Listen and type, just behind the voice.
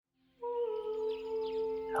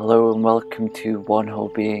Hello and welcome to One Whole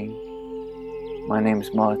Being. My name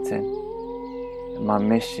is Martin, and my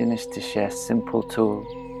mission is to share simple tools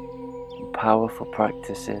and powerful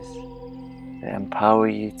practices that empower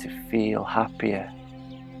you to feel happier,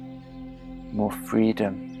 more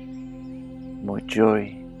freedom, more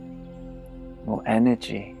joy, more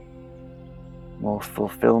energy, more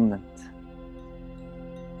fulfillment,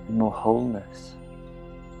 and more wholeness.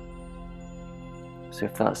 So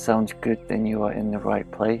if that sounds good, then you are in the right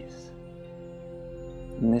place.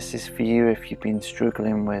 And this is for you if you've been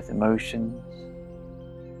struggling with emotions.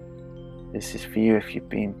 This is for you if you've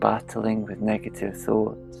been battling with negative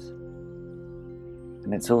thoughts.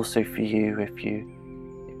 And it's also for you if you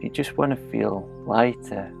just want to feel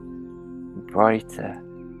lighter, brighter,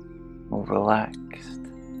 more relaxed,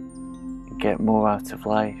 and get more out of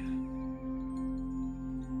life.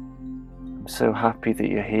 I'm so happy that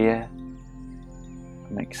you're here.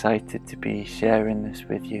 I'm excited to be sharing this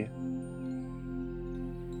with you.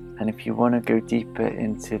 And if you want to go deeper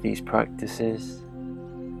into these practices,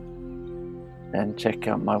 then check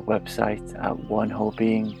out my website at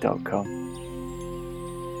onewholebeing.com.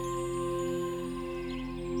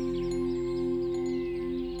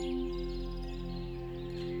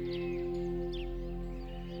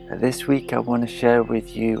 This week I want to share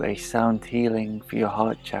with you a sound healing for your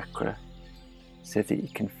heart chakra so that you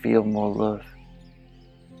can feel more love.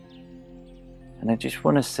 And I just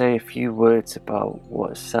want to say a few words about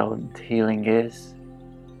what sound healing is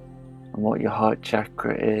and what your heart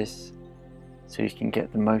chakra is so you can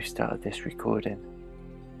get the most out of this recording.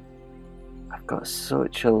 I've got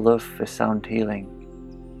such a love for sound healing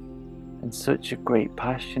and such a great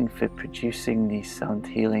passion for producing these sound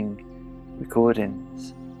healing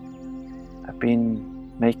recordings. I've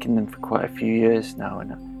been making them for quite a few years now,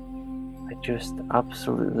 and I just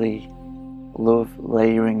absolutely love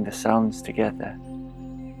layering the sounds together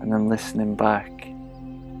and then listening back,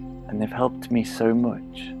 and they've helped me so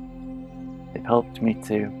much. They've helped me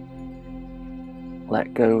to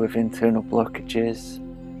let go of internal blockages.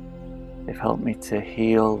 They've helped me to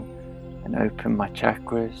heal and open my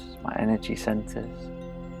chakras, my energy centers,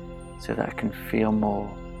 so that I can feel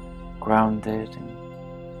more grounded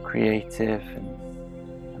and creative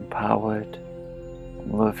and empowered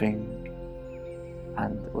and loving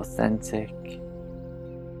and authentic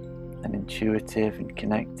and intuitive and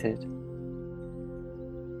connected.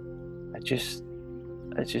 I just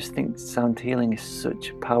think sound healing is such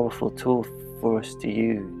a powerful tool for us to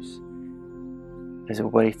use as a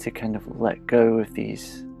way to kind of let go of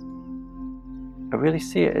these. I really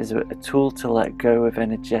see it as a tool to let go of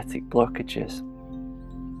energetic blockages.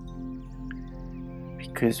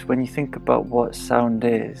 Because when you think about what sound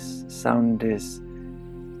is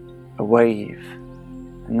a wave.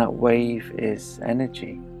 And that wave is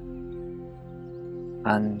energy,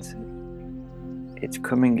 and it's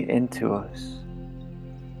coming into us,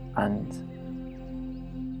 and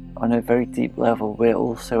on a very deep level we're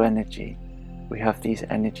also energy. We have these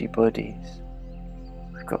energy bodies.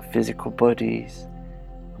 We've got physical bodies,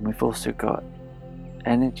 and we've also got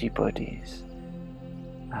energy bodies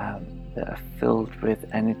that are filled with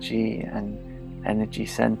energy and energy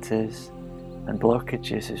centers and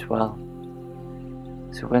blockages as well.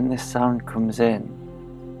 So when this sound comes in,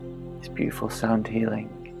 this beautiful sound healing,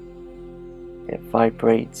 it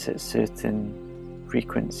vibrates at certain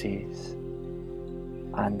frequencies,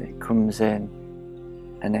 and it comes in,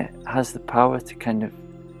 and it has the power to kind of,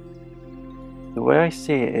 the way I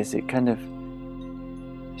see it is it kind of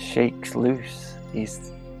shakes loose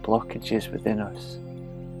these blockages within us,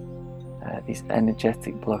 these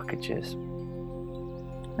energetic blockages.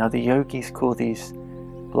 Now the yogis call these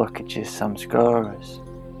blockages samskaras,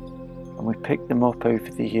 and we pick them up over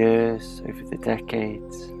the years, over the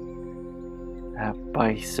decades,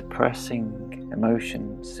 by suppressing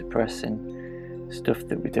emotions, suppressing stuff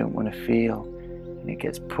that we don't want to feel, and it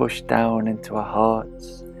gets pushed down into our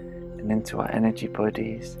hearts and into our energy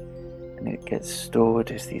bodies, and it gets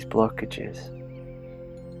stored as these blockages.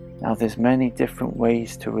 Now there's many different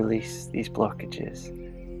ways to release these blockages,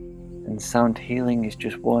 and sound healing is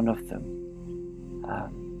just one of them.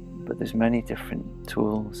 But there's many different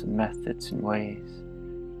tools and methods and ways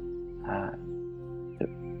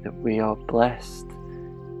that we are blessed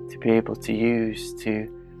to be able to use to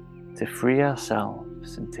free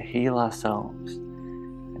ourselves and to heal ourselves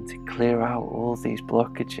and to clear out all these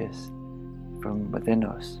blockages from within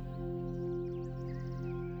us.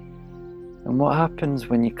 And what happens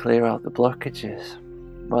when you clear out the blockages?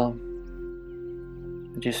 Well,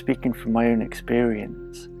 just speaking from my own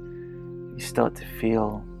experience, you start to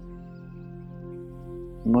feel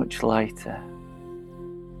much lighter,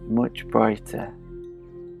 much brighter,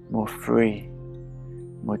 more free,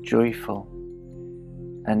 more joyful,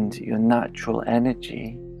 and your natural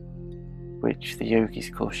energy, which the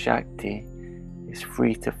yogis call Shakti, is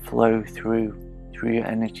free to flow through your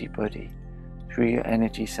energy body, through your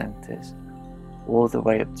energy centers, all the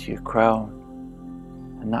way up to your crown.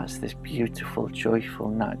 And that's this beautiful, joyful,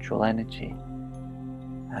 natural energy.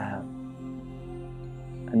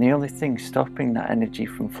 And the only thing stopping that energy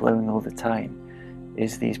from flowing all the time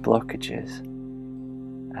is these blockages.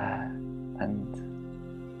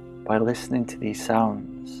 And by listening to these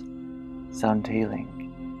sounds, sound healing,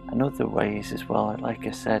 and other ways as well, like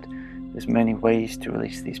I said, there's many ways to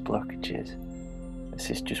release these blockages. This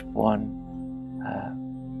is just one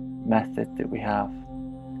method that we have,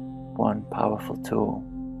 one powerful tool.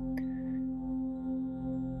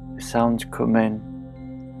 The sounds come in,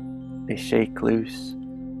 they shake loose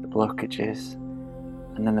the blockages,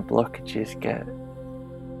 and then the blockages get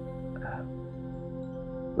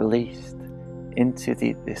released into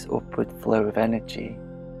this upward flow of energy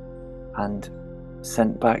and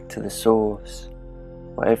sent back to the source,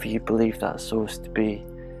 whatever you believe that source to be,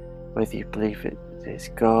 whether you believe it is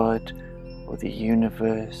God or the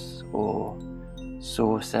universe or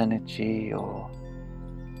source energy or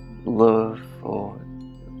love, or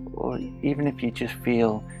even if you just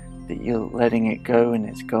feel that you're letting it go and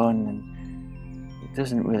it's gone, and it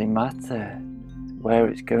doesn't really matter where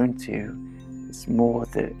it's going to. It's more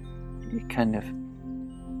that you're kind of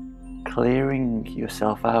clearing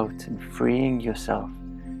yourself out and freeing yourself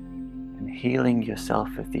and healing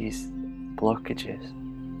yourself of these blockages.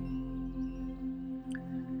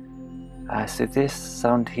 So this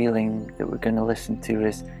sound healing that we're going to listen to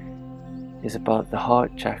is about the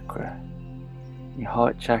heart chakra. Your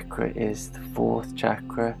heart chakra is the fourth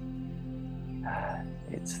chakra.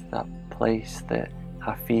 It's that place that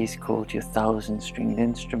Hafiz called your 1,000-stringed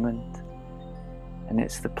instrument. And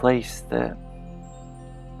it's the place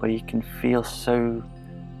where you can feel so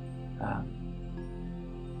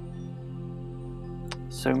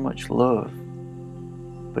much love,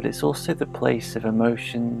 but it's also the place of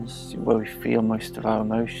emotions, where we feel most of our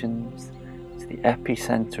emotions. It's the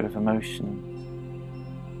epicenter of emotions.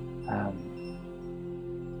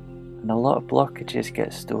 And a lot of blockages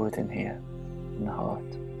get stored in here, in the heart.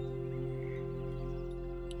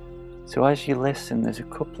 So as you listen, there's a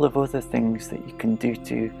couple of other things that you can do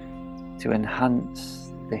to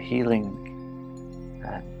enhance the healing.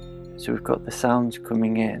 So we've got the sounds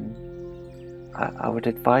coming in. I would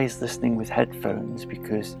advise listening with headphones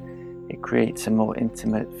because it creates a more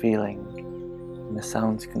intimate feeling and the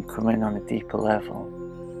sounds can come in on a deeper level.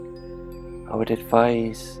 I would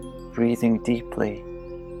advise breathing deeply.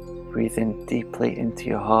 Breathe in deeply into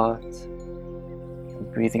your heart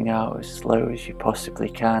and breathing out as slow as you possibly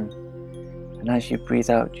can. And as you breathe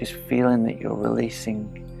out, just feeling that you're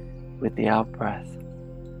releasing with the out breath.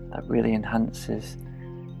 That really enhances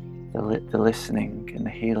the listening and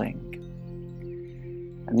the healing.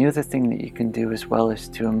 And the other thing that you can do as well is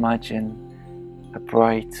to imagine a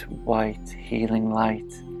bright, white, healing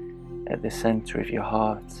light at the center of your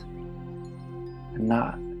heart. And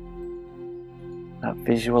that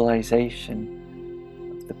visualization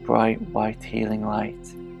of the bright, white, healing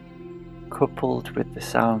light, coupled with the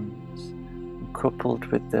sounds, and coupled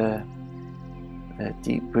with the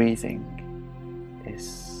deep breathing,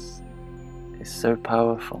 is so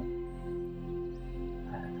powerful.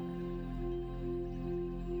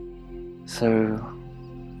 So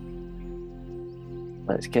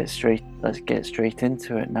let's get straight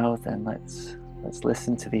into it now then. Let's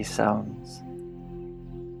listen to these sounds.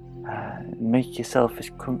 Make yourself as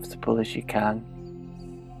comfortable as you can.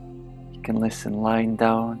 You can listen lying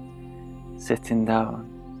down, sitting down.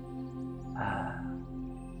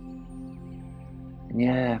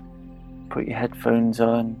 And put your headphones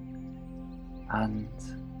on and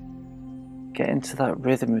get into that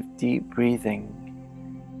rhythm of deep breathing.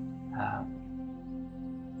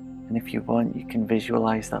 And if you want, you can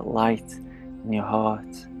visualize that light in your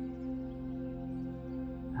heart.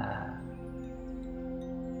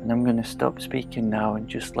 And I'm going to stop speaking now and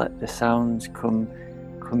just let the sounds come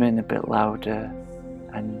in a bit louder,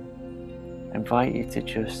 and invite you to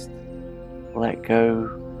just let go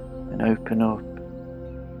and open up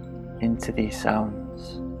into these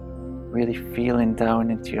sounds, really feeling down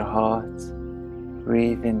into your heart,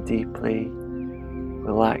 breathing deeply,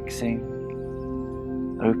 relaxing,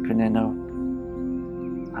 opening up,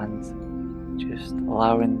 and just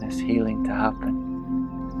allowing this healing to happen.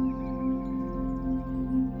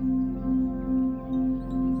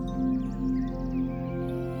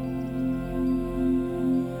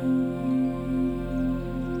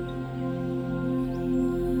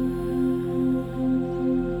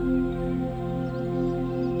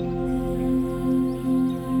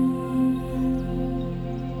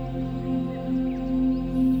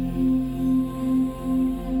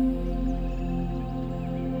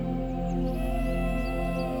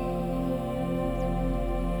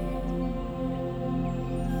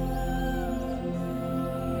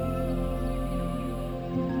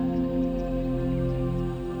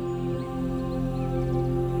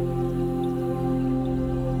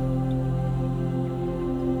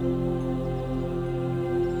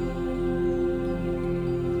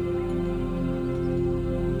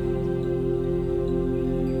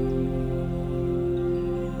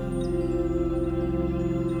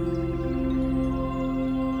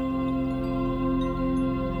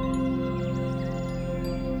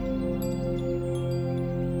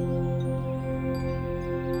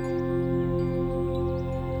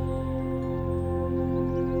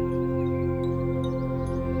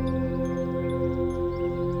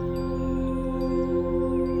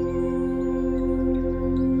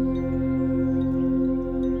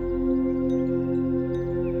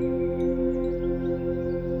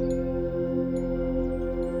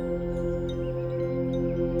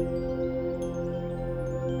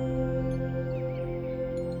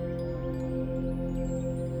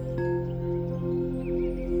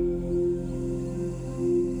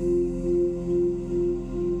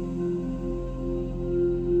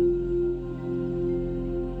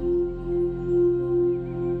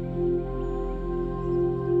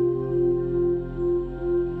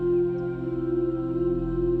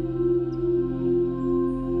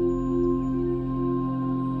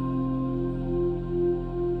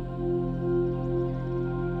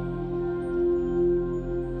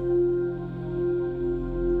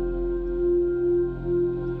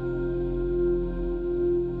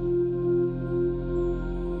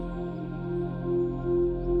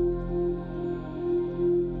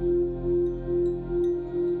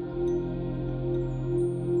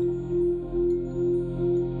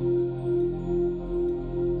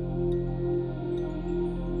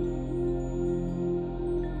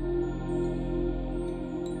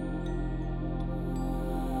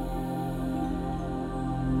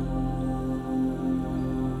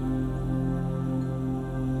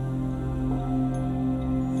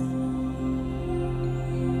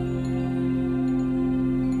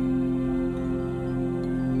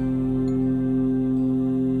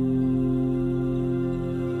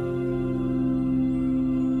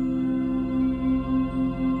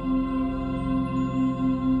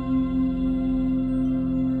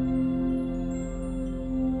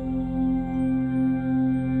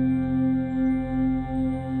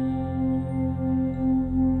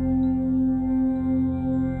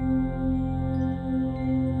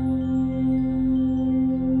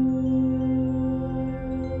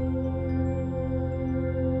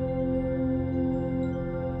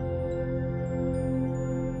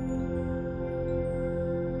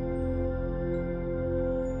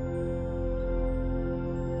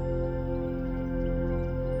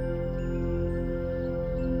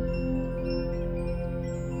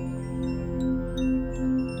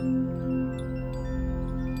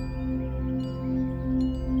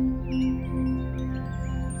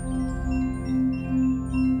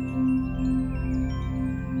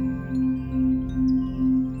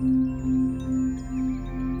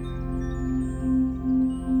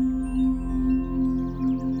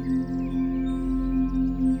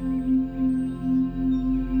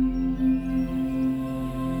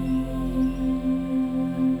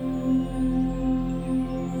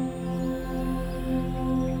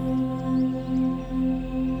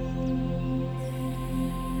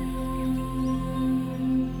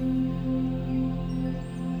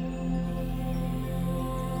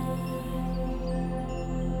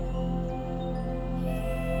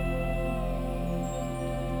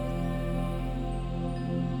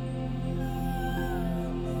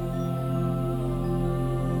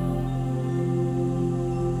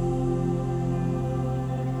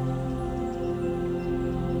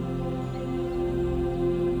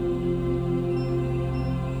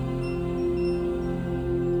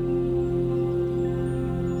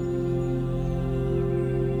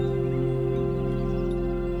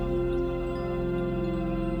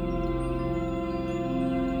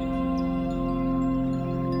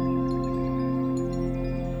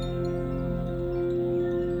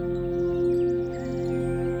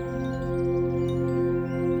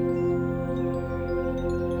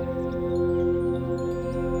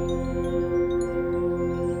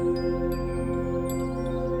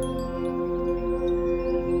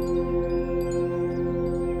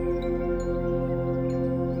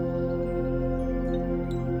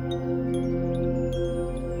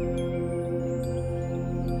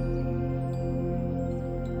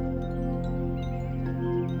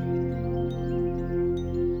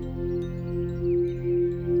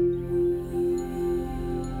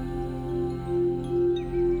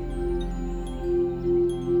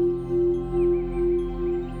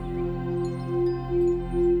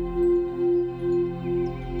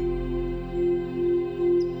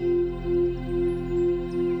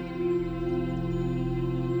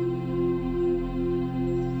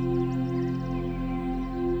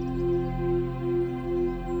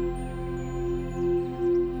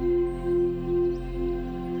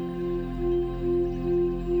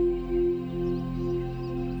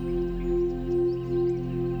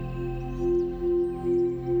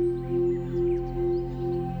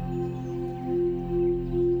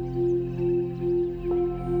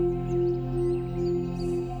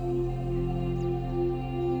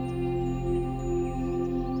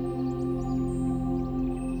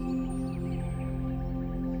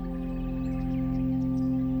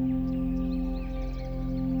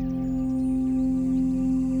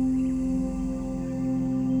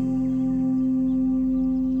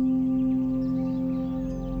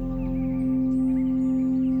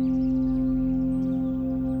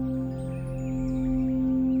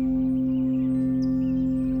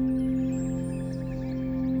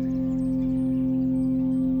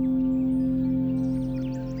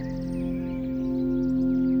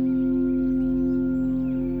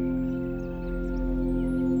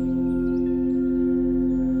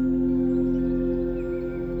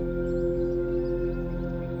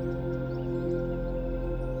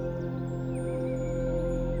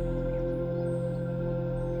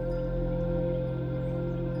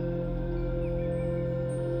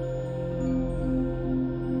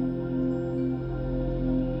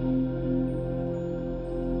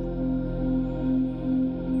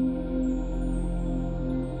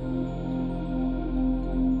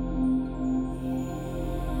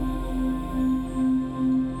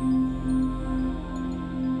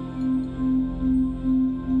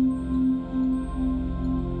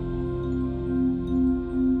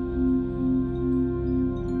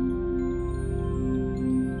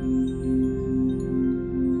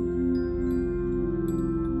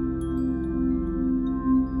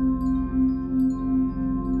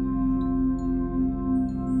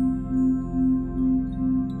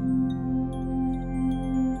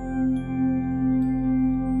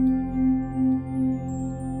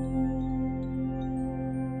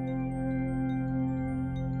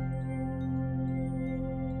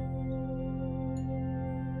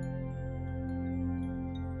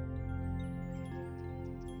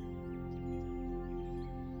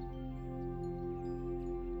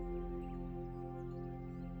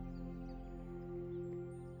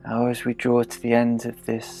 Now, as we draw to the end of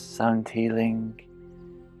this sound healing,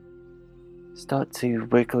 start to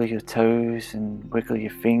wiggle your toes and wiggle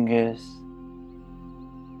your fingers.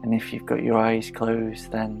 And if you've got your eyes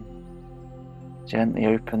closed, then gently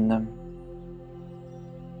open them.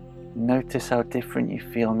 Notice how different you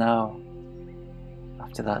feel now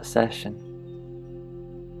after that session.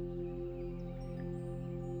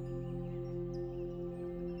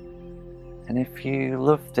 And if you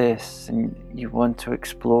love this and you want to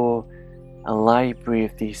explore a library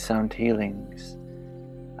of these sound healings,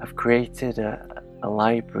 I've created a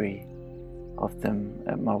library of them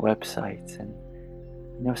at my website.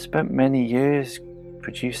 And I've spent many years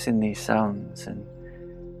producing these sounds and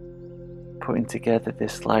putting together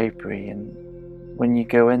this library. And when you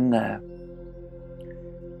go in there,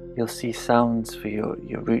 you'll see sounds for your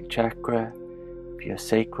root chakra, for your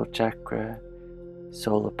sacral chakra,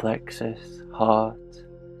 solar plexus, heart,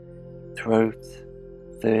 throat,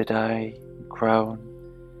 third eye, crown.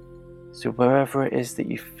 So wherever it is that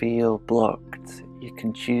you feel blocked, you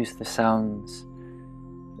can choose the sounds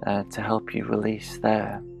to help you release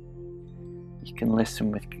there. You can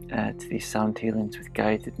listen to these sound healings with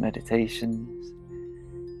guided meditations.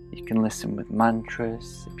 You can listen with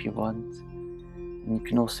mantras if you want. And you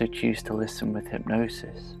can also choose to listen with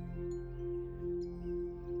hypnosis.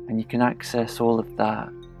 And you can access all of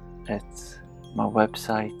that at my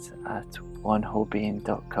website at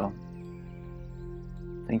onewholebeing.com.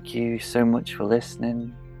 Thank you so much for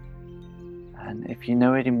listening. And if you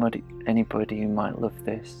know anybody who might love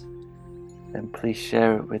this, then please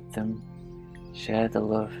share it with them. Share the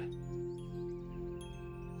love.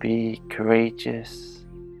 Be courageous.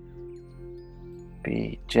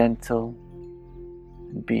 Be gentle.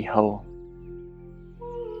 And be whole.